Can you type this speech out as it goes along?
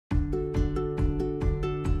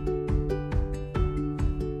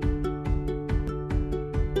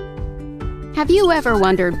Have you ever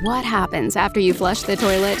wondered what happens after you flush the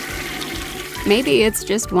toilet? Maybe it's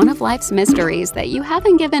just one of life's mysteries that you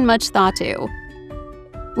haven't given much thought to.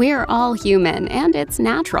 We are all human, and it's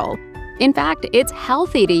natural. In fact, it's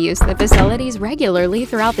healthy to use the facilities regularly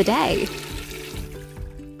throughout the day.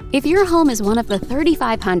 If your home is one of the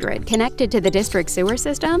 3,500 connected to the district sewer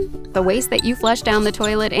system, the waste that you flush down the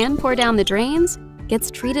toilet and pour down the drains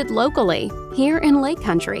gets treated locally, here in Lake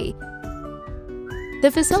Country. The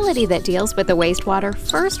facility that deals with the wastewater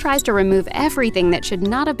first tries to remove everything that should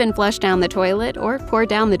not have been flushed down the toilet or poured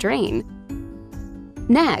down the drain.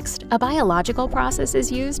 Next, a biological process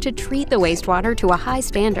is used to treat the wastewater to a high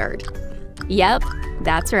standard. Yep,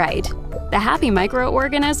 that's right. The happy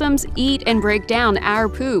microorganisms eat and break down our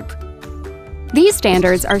poop. These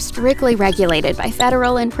standards are strictly regulated by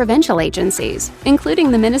federal and provincial agencies, including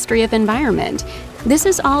the Ministry of Environment. This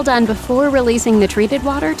is all done before releasing the treated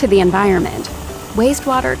water to the environment.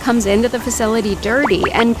 Wastewater comes into the facility dirty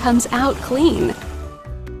and comes out clean.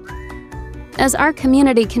 As our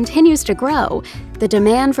community continues to grow, the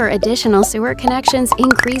demand for additional sewer connections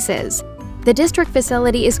increases. The district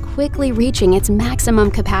facility is quickly reaching its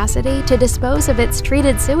maximum capacity to dispose of its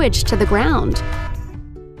treated sewage to the ground.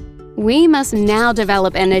 We must now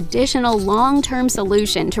develop an additional long-term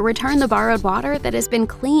solution to return the borrowed water that has been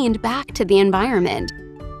cleaned back to the environment.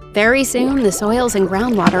 Very soon, the soils and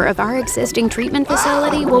groundwater of our existing treatment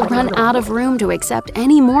facility will run out of room to accept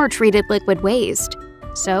any more treated liquid waste.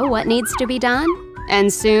 So what needs to be done?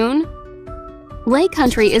 And soon? Lake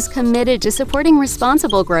Country is committed to supporting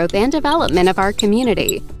responsible growth and development of our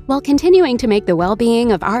community, while continuing to make the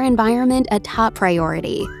well-being of our environment a top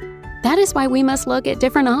priority. That is why we must look at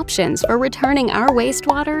different options for returning our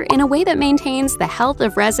wastewater in a way that maintains the health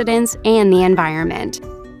of residents and the environment.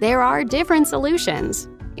 There are different solutions.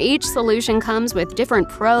 Each solution comes with different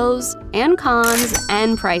pros and cons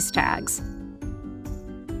and price tags.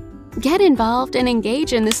 Get involved and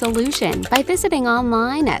engage in the solution by visiting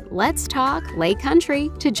online at Let's Talk Lake Country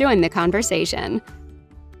to join the conversation.